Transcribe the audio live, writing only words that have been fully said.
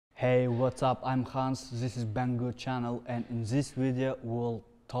Hey, what's up? I'm Hans. This is BANGGOOD channel, and in this video we'll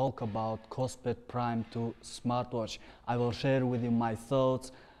talk about Kospet Prime 2 smartwatch. I will share with you my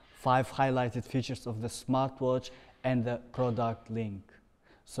thoughts, 5 highlighted features of the smartwatch and the product link.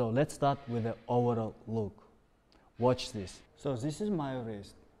 So let's start with the overall look. Watch this. So this is my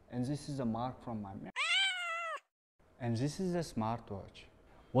wrist, and this is a mark from my and this is a smartwatch.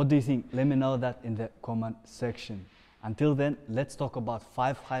 What do you think? Let me know that in the comment section. Until then, let's talk about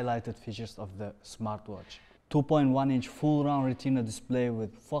 5 highlighted features of the smartwatch. 2.1-inch full round retina display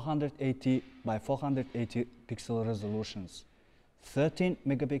with 480 by 480 pixel resolutions. 13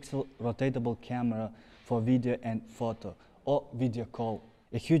 megapixel rotatable camera for video and photo or video call.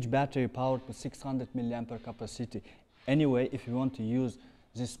 A huge battery powered with 600 mAh capacity. Anyway, if you want to use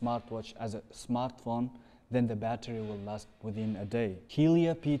this smartwatch as a smartphone, then the battery will last within a day.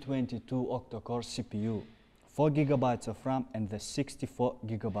 Helio P22 octa-core CPU. 4 GB of RAM and the 64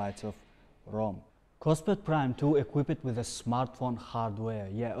 GB of ROM. Kospet Prime 2 equipped with a smartphone hardware.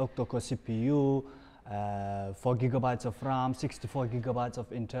 Yeah, octa-core CPU, 4 GB of RAM, 64 GB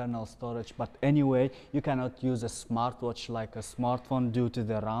of internal storage. But anyway, you cannot use a smartwatch like a smartphone due to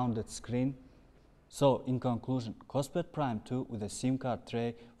the rounded screen. So, in conclusion, Kospet Prime 2 with a SIM card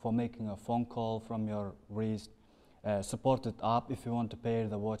tray for making a phone call from your wrist. Supported app if you want to pair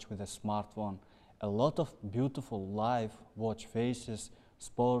the watch with a smartphone. A lot of beautiful live watch faces,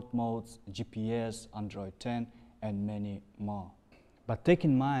 sport modes, GPS, Android 10 and many more. But take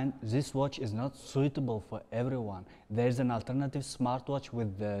in mind, this watch is not suitable for everyone. There is an alternative smartwatch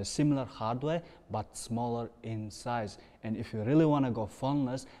with similar hardware but smaller in size. And if you really want to go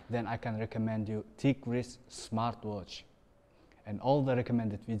phoneless, then I can recommend you Tigris smartwatch. And all the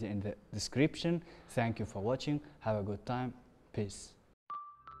recommended video in the description. Thank you for watching. Have a good time. Peace.